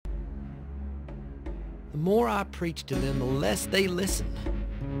The more I preached to them, the less they listened.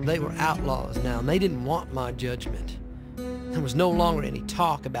 They were outlaws now, and they didn't want my judgment. There was no longer any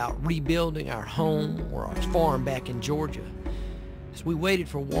talk about rebuilding our home or our farm back in Georgia. As we waited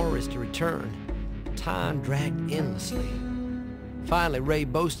for Juarez to return, time dragged endlessly. Finally, Ray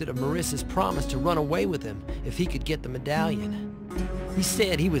boasted of Marissa's promise to run away with him if he could get the medallion. He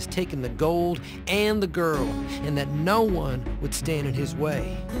said he was taking the gold and the girl, and that no one would stand in his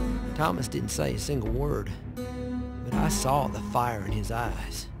way. Thomas didn't say a single word, but I saw the fire in his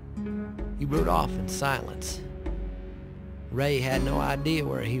eyes. He rode off in silence. Ray had no idea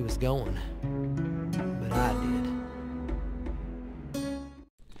where he was going, but I did.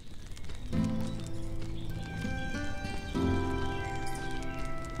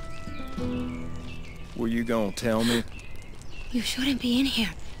 Were you gonna tell me? You shouldn't be in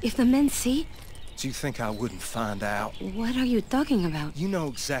here. If the men see... Do you think I wouldn't find out? What are you talking about? You know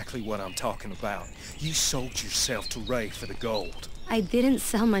exactly what I'm talking about. You sold yourself to Ray for the gold. I didn't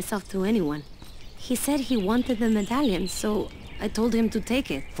sell myself to anyone. He said he wanted the medallion, so I told him to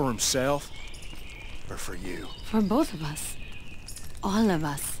take it. For himself? Or for you? For both of us. All of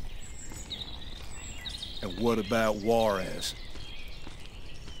us. And what about Juarez?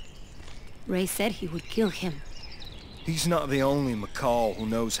 Ray said he would kill him. He's not the only McCall who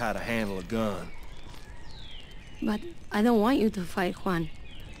knows how to handle a gun. But I don't want you to fight, Juan.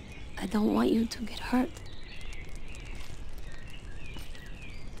 I don't want you to get hurt.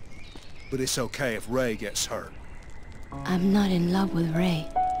 But it's okay if Ray gets hurt. I'm not in love with Ray.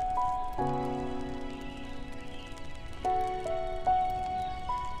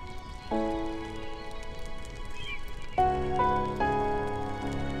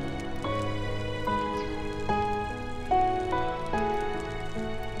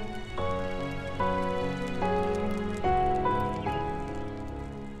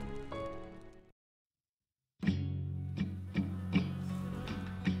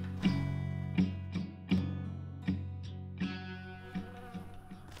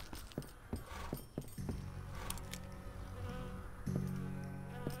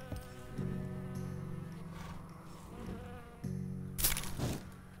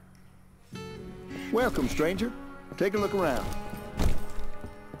 Welcome, stranger. Take a look around.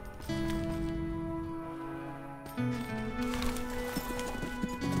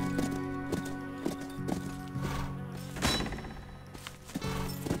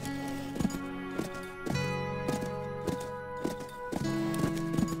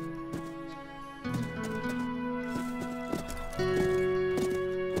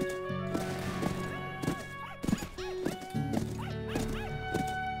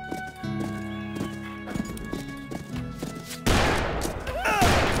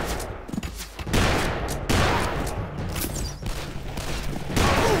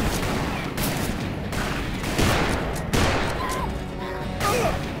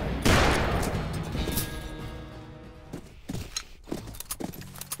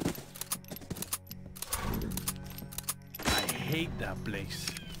 I hate that place.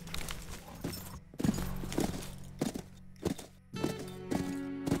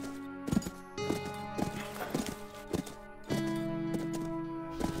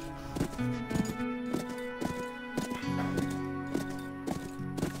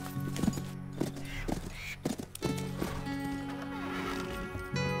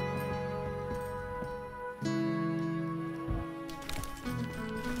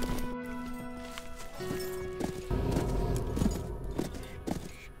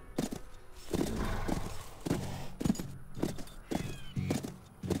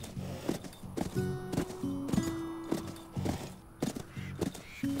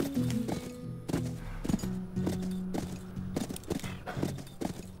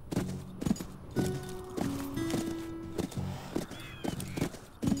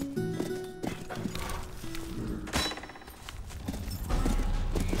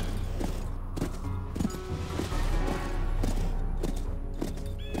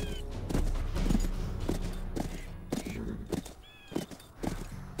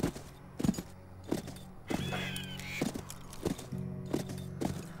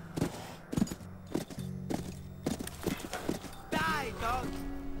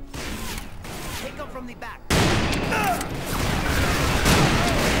 Take them from the back.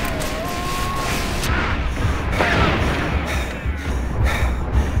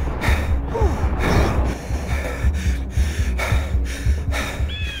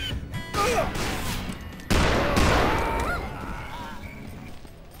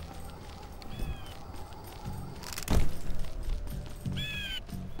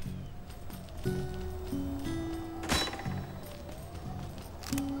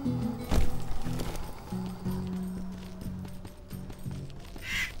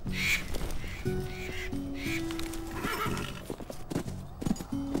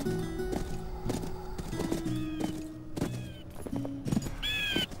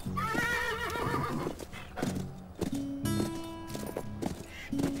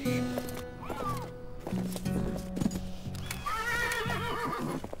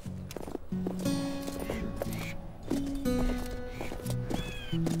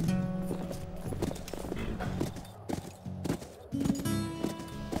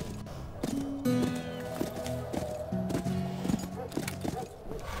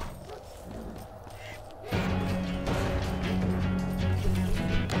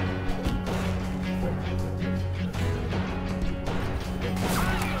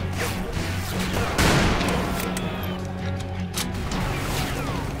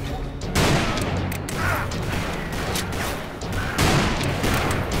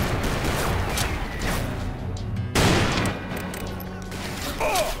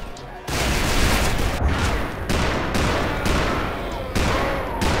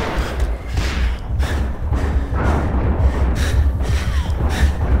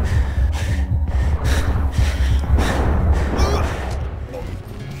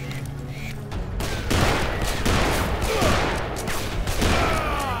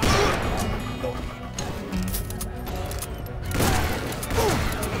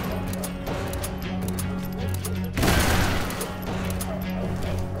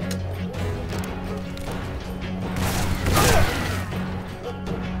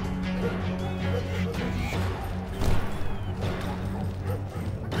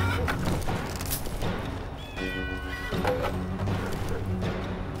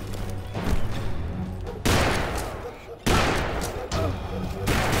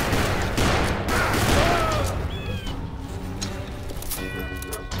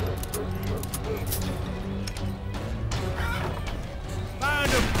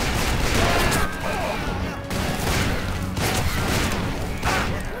 Find him!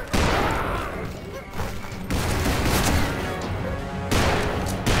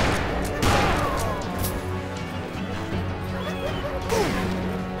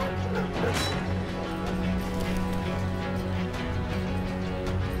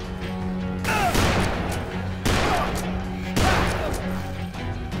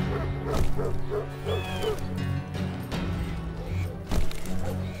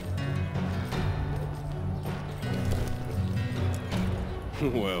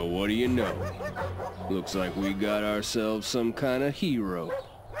 Well, what do you know? Looks like we got ourselves some kind of hero.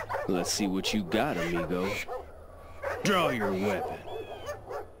 Let's see what you got, amigo. Draw your weapon.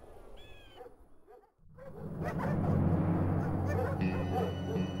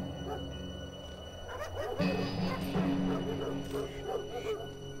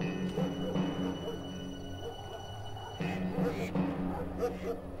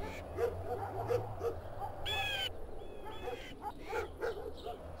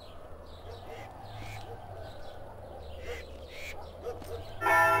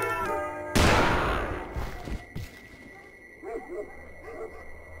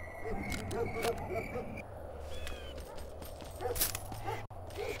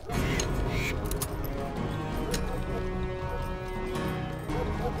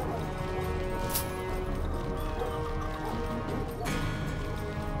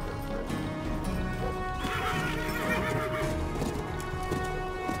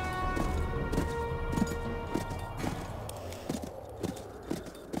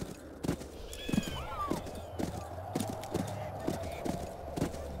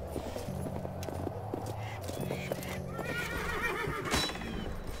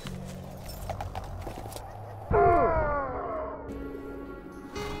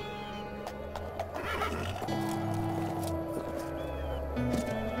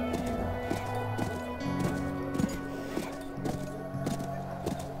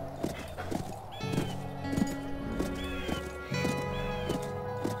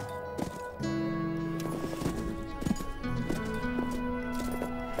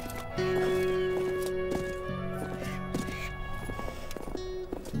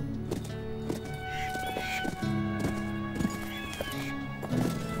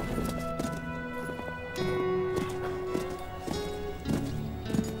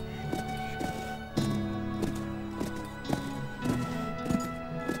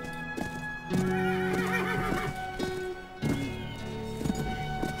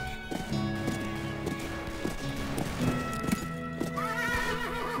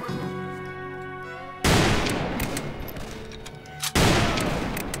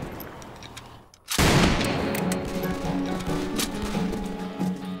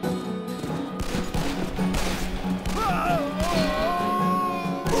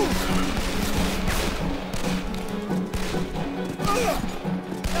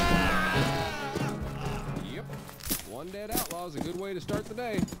 One dead outlaw is a good way to start the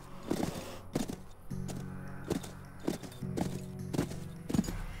day.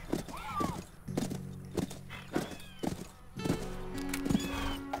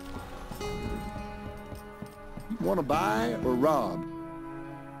 Want to buy or rob?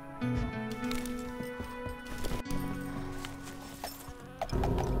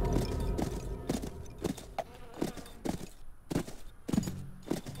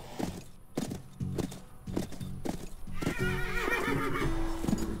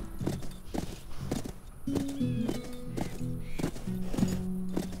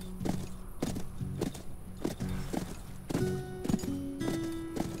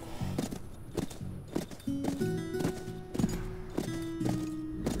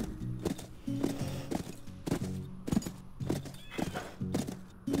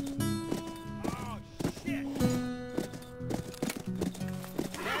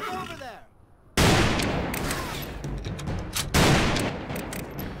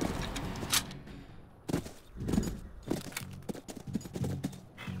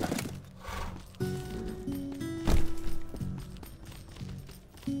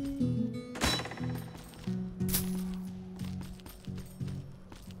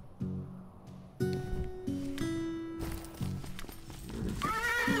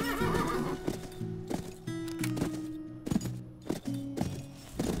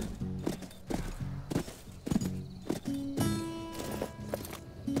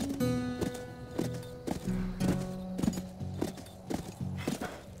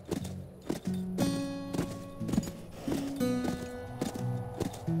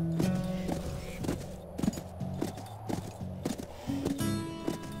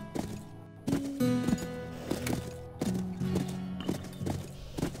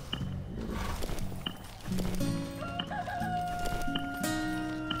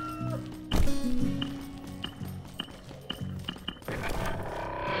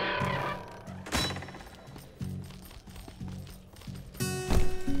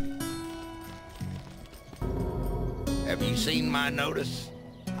 Have you seen my notice?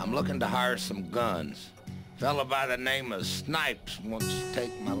 I'm looking to hire some guns. Fella by the name of Snipes wants to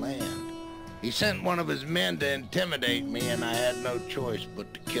take my land. He sent one of his men to intimidate me, and I had no choice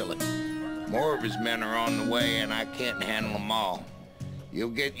but to kill him. More of his men are on the way, and I can't handle them all. You'll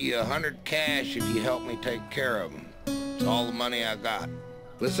get you 100 cash if you help me take care of them. It's all the money I got.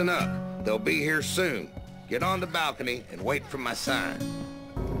 Listen up, they'll be here soon. Get on the balcony and wait for my sign.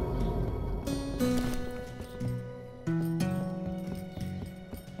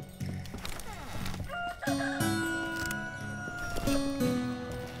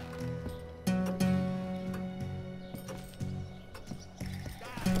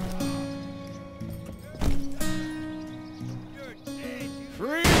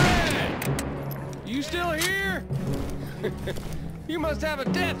 You still here? You must have a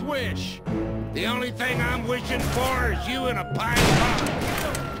death wish. The only thing I'm wishing for is you in a pine box.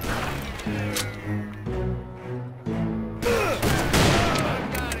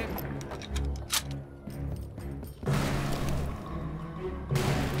 Got him.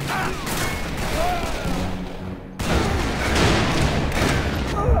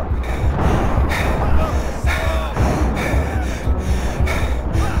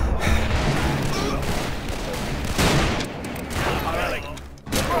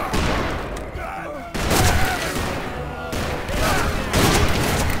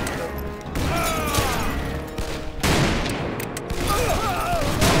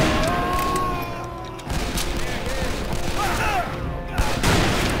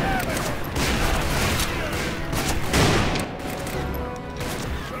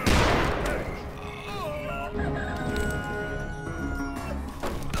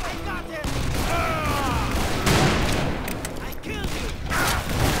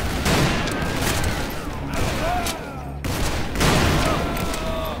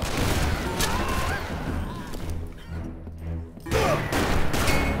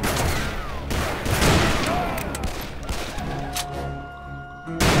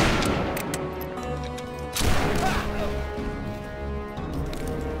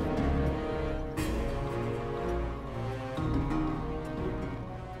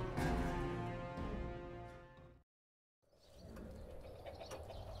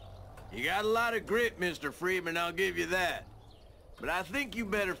 You got a lot of grit, Mr. Freeman, I'll give you that. But I think you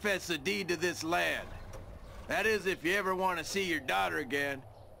better fetch the deed to this land. That is, if you ever want to see your daughter again.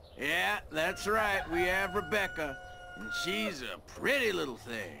 Yeah, that's right, we have Rebecca, and she's a pretty little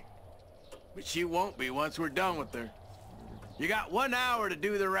thing. But she won't be once we're done with her. You got 1 hour to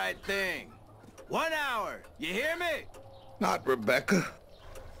do the right thing. 1 hour, you hear me? Not Rebecca.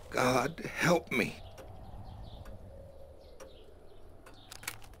 God, help me.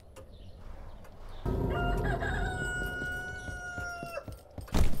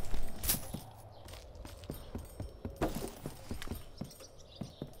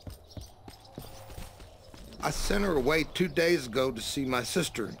 I sent her away 2 days ago to see my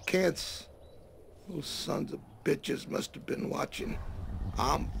sister in Kansas. Those sons of bitches must have been watching.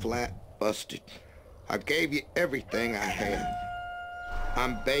 I'm flat busted. I gave you everything I had.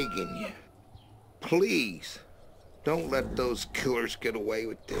 I'm begging you. Please, don't let those killers get away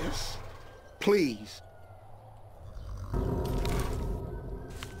with this. Please.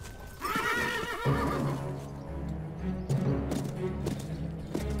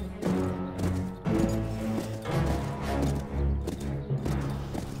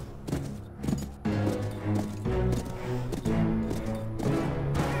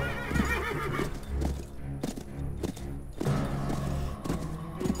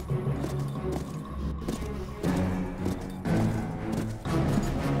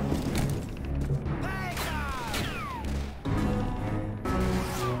 Hey!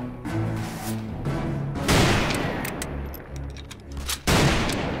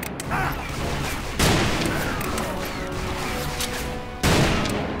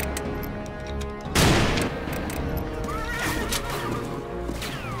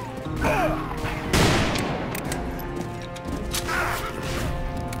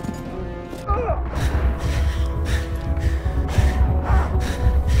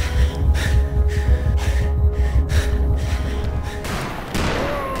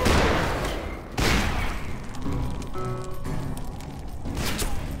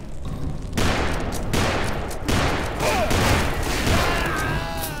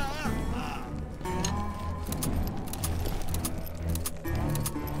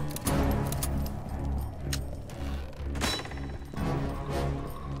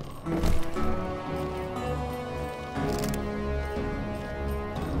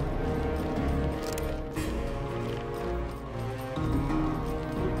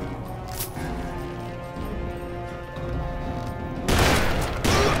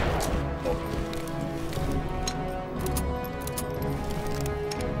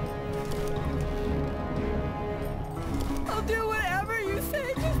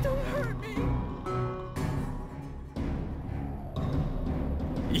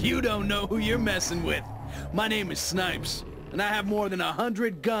 You don't know who you're messing with. My name is Snipes, and I have more than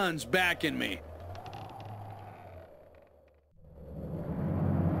 100 guns backing me.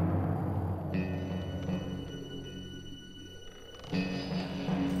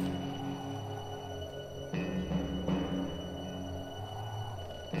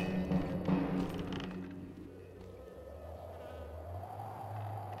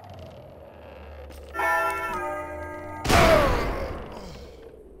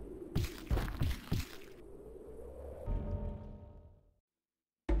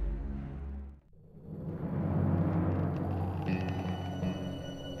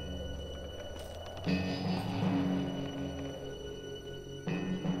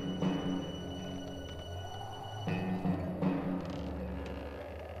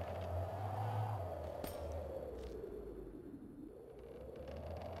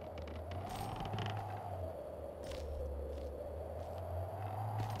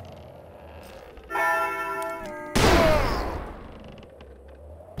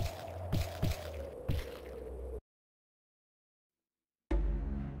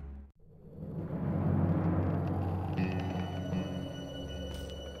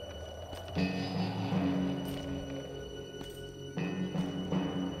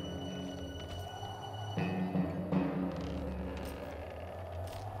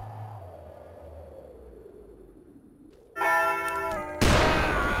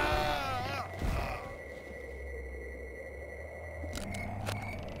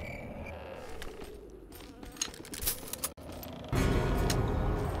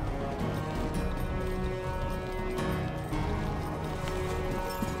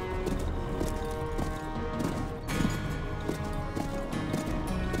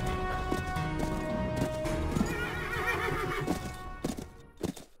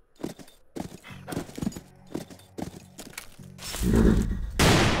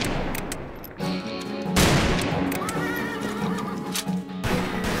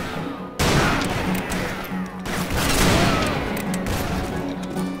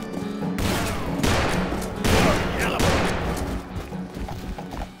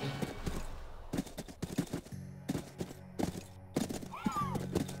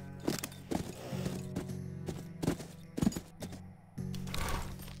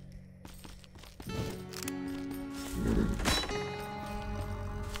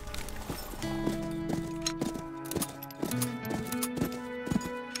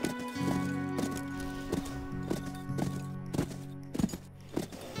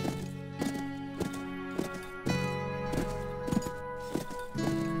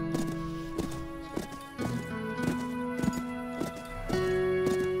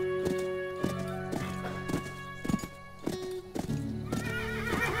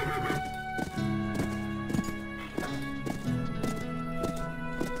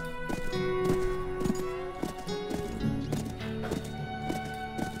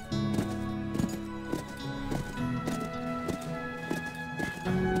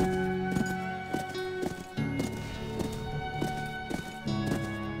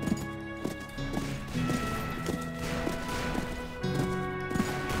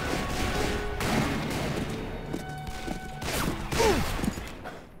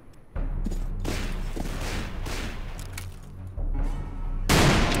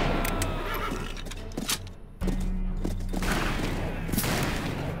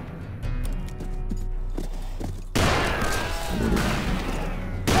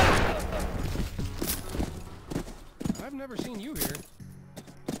 never seen you here.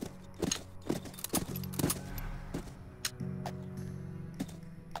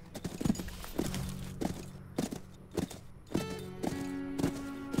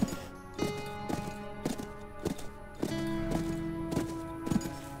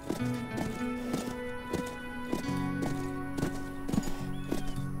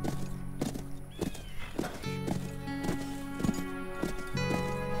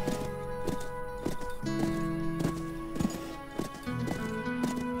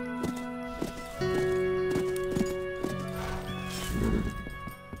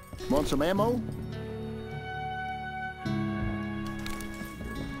 Want some ammo?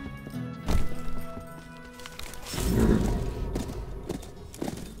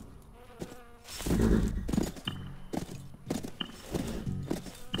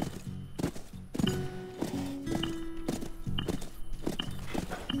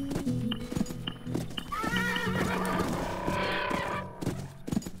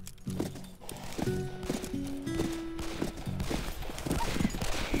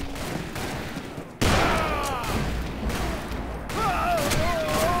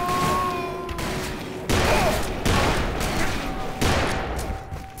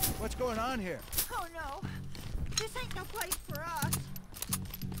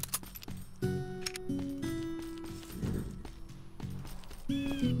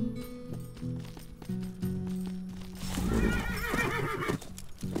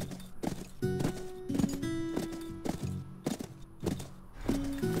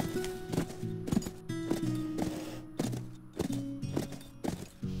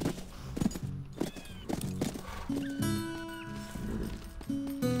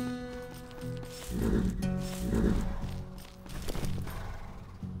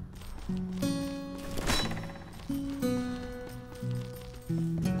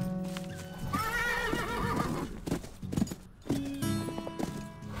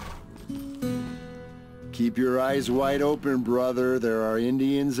 Keep your eyes wide open, brother. There are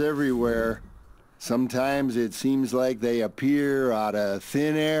Indians everywhere. Sometimes it seems like they appear out of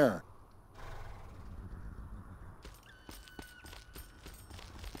thin air.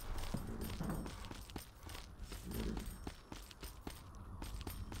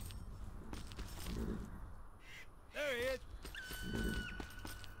 There he is.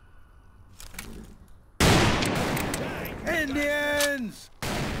 Indians!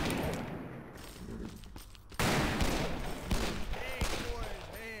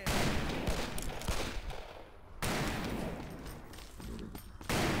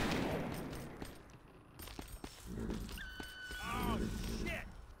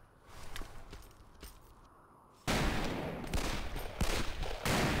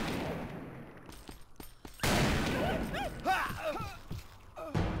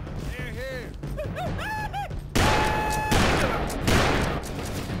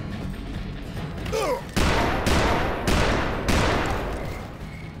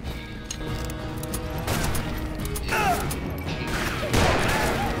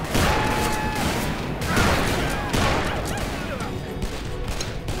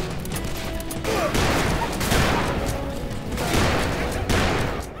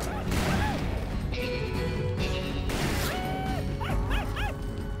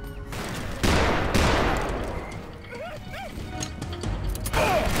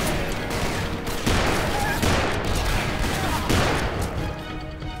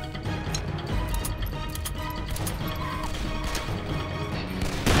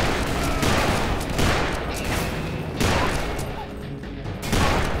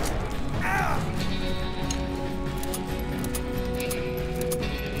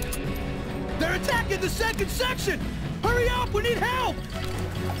 They're attacking the second section! Hurry up, we need help!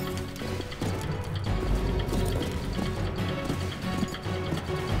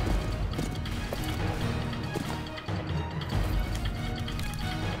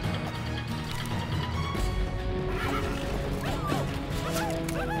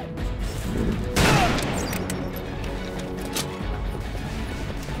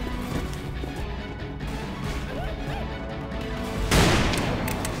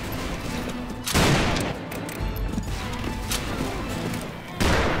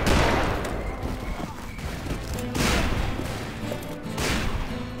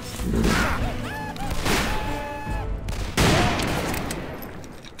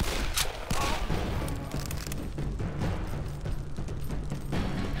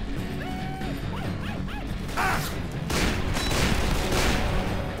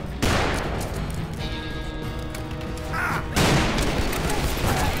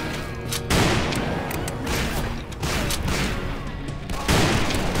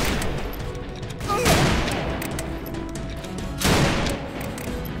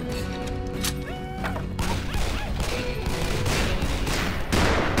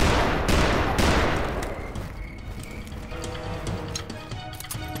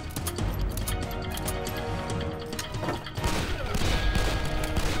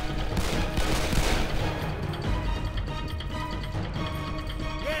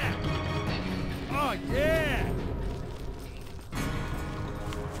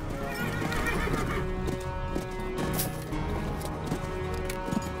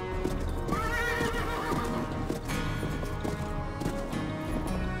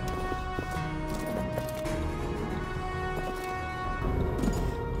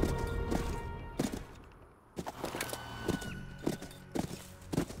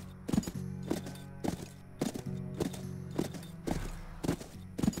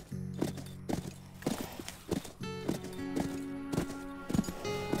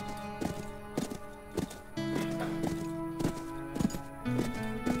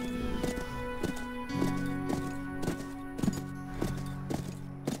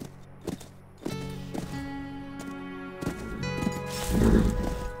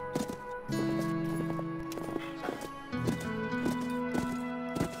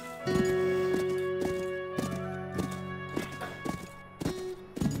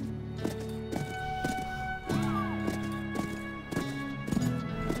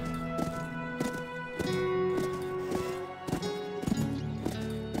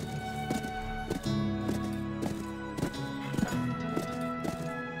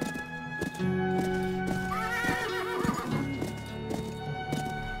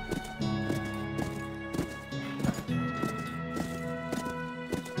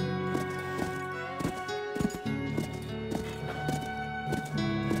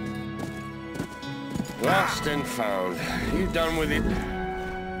 Lost and found. You done with it?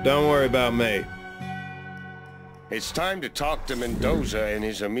 Don't worry about me. It's time to talk to Mendoza and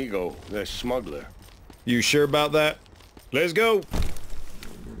his amigo, the smuggler. You sure about that? Let's go!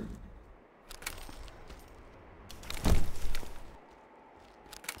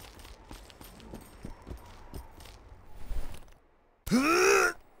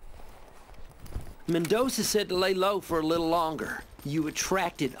 Mendoza said to lay low for a little longer. You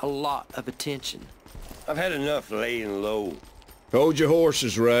attracted a lot of attention. I've had enough laying low. Hold your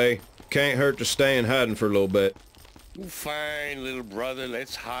horses, Ray. Can't hurt to stay in hiding for a little bit. Fine, little brother,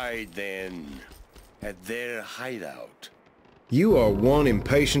 let's hide then. At their hideout. You are one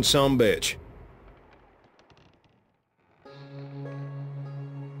impatient sumbitch.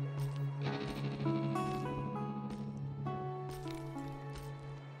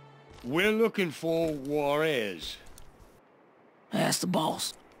 We're looking for Juarez. Ask the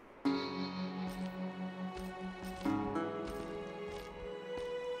boss.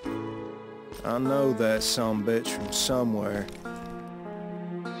 I know that sumbitch from somewhere.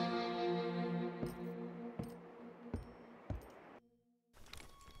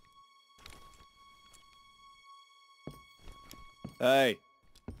 Hey.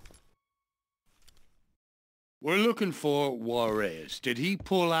 We're looking for Juarez. Did he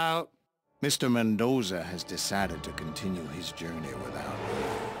pull out? Mr. Mendoza has decided to continue his journey without me.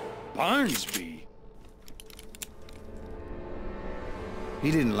 Barnsby? He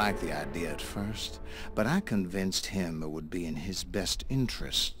didn't like the idea at first, but I convinced him it would be in his best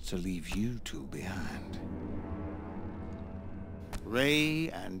interest to leave you two behind. Ray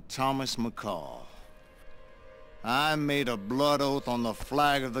and Thomas McCall. I made a blood oath on the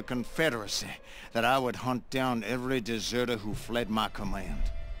flag of the Confederacy that I would hunt down every deserter who fled my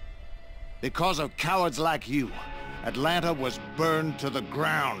command. Because of cowards like you, Atlanta was burned to the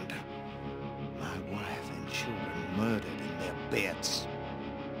ground. My wife and children murdered in their beds.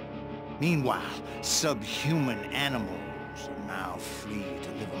 Meanwhile, subhuman animals are now free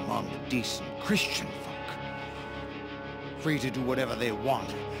to live among the decent Christian folk. Free to do whatever they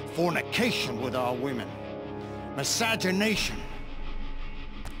want. Fornication with our women. Miscegenation.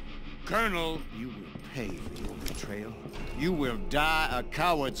 Colonel, You will pay for your betrayal. You will die a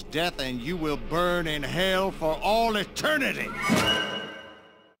coward's death, and you will burn in hell for all eternity.